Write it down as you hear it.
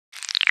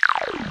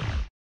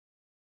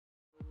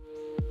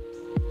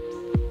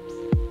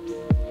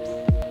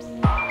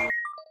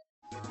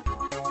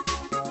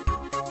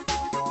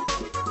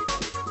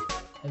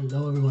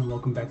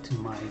welcome back to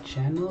my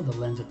channel, The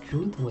Lens of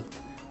Truth with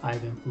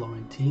Ivan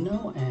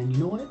Florentino. And you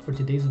know what, for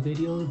today's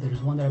video,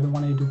 there's one that I've been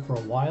wanting to do for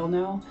a while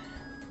now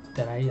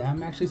that I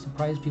am actually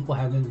surprised people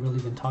haven't really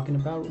been talking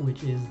about,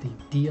 which is the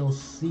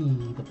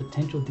DLC, the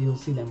potential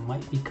DLC that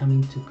might be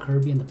coming to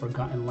Kirby and the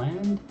Forgotten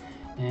Land.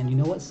 And you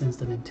know what, since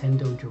the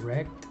Nintendo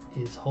Direct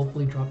is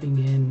hopefully dropping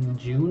in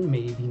June,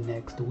 maybe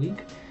next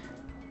week,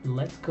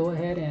 let's go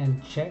ahead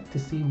and check to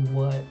see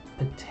what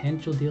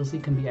potential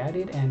DLC can be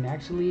added. And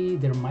actually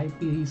there might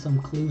be some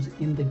clues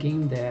in the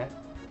game that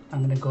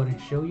I'm gonna go ahead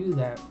and show you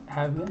that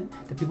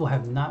people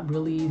have not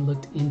really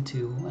looked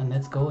into. And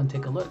let's go and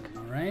take a look.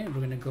 All right,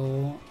 we're gonna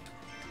go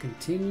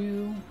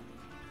continue.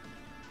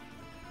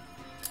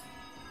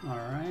 All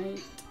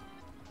right,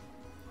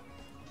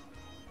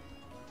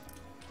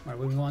 we're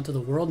gonna go on to the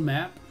world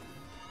map.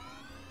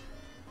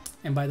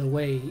 And by the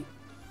way,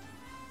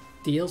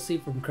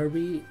 DLC from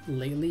Kirby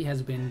lately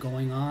has been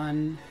going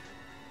on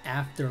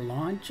after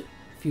launch,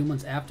 a few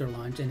months after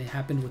launch, and it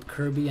happened with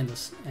Kirby and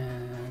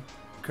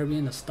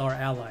the Star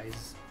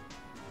Allies.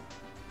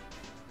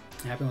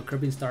 It happened with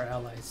Kirby and Star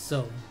Allies.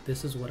 So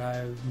this is what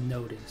I've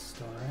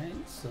noticed. All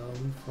right. So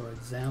for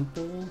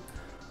example,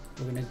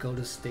 we're gonna go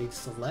to stage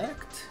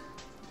select.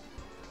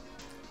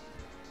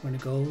 We're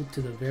gonna go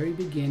to the very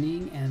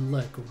beginning, and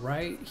look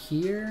right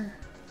here.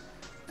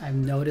 I've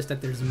noticed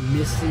that there's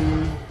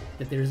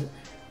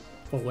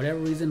for whatever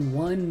reason,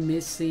 one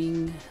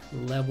missing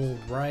level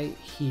right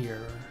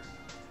here.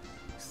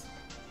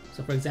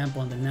 So for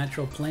example, on the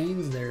natural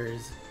plains,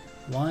 there's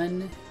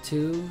 1,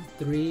 2,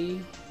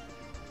 3,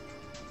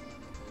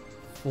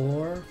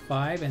 4,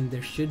 5, and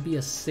there should be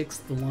a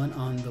 6th one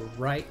on the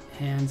right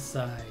hand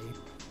side.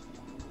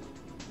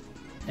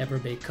 Ever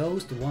Bay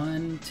Coast,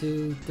 1,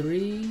 2,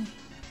 3,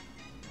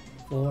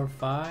 4,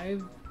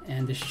 5,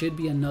 and there should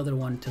be another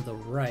one to the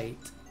right.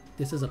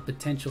 This is a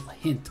potential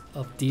hint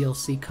of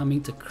DLC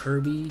coming to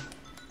Kirby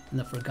and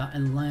the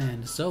Forgotten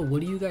Land. So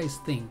what do you guys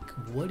think?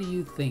 What do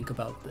you think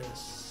about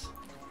this?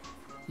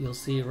 You'll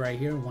see right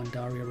here,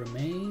 Wandaria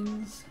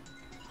remains.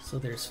 So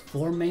there's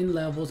 4 main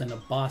levels and a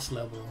boss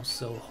level.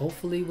 So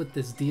hopefully with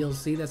this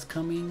DLC that's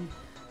coming,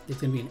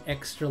 there's gonna be an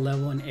extra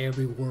level in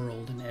every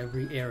world, in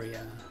every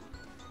area.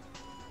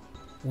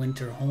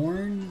 Winter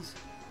Horns,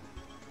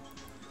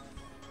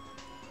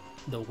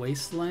 the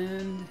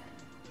Wasteland,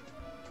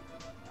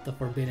 the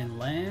Forbidden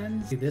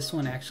Lands. This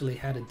one actually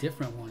had a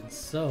different one,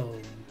 so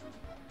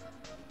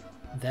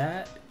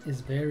that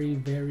is very,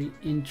 very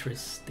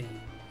interesting.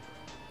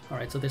 All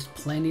right, so there's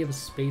plenty of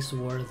space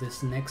where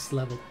this next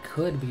level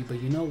could be,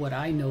 but you know what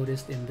I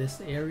noticed in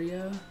this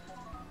area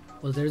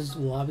was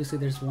obviously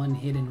there's one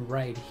hidden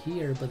right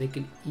here, but they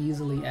can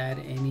easily add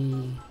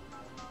any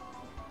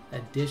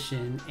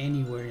addition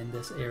anywhere in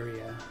this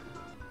area.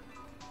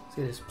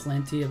 See, there's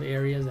plenty of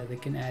areas that they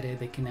can add it.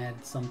 They can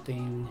add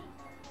something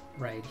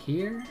right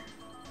here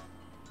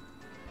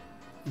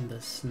in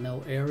the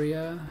snow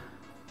area.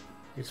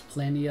 There's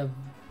plenty of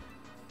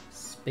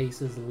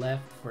spaces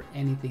left for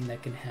anything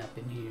that can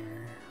happen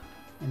here.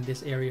 In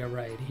this area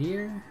right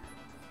here,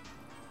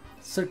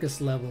 circus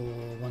level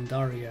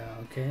Wandaria.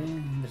 Okay,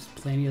 there's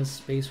plenty of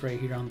space right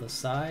here on the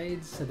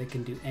sides so they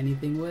can do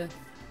anything with.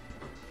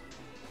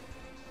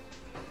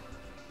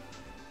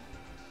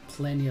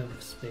 Plenty of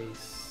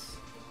space,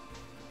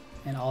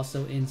 and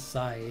also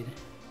inside.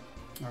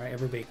 All right,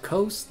 Everbay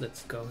Coast,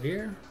 let's go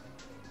here.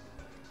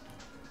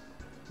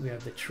 We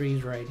have the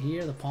trees right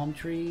here, the palm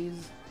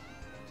trees.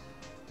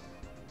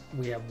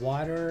 We have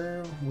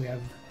water, we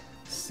have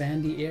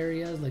sandy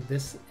areas like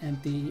this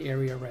empty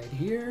area right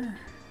here.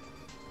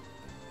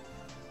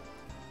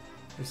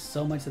 There's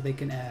so much that they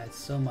can add,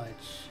 so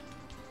much.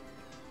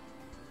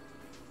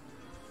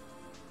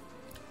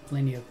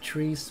 Plenty of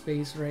tree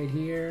space right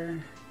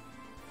here.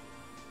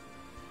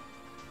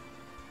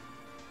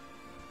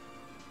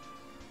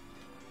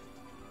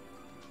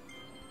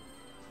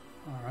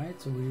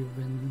 Alright, so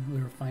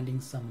we're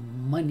finding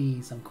some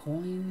money, some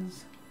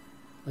coins.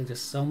 Like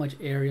there's so much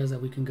areas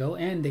that we can go,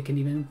 and they can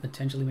even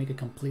potentially make a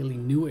completely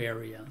new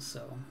area.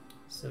 So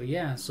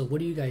yeah, so what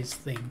do you guys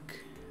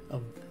think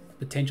of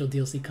potential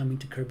DLC coming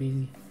to Kirby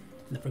and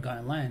the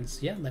Forgotten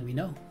Lands? Yeah, let me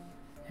know.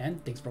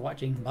 And thanks for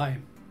watching. Bye.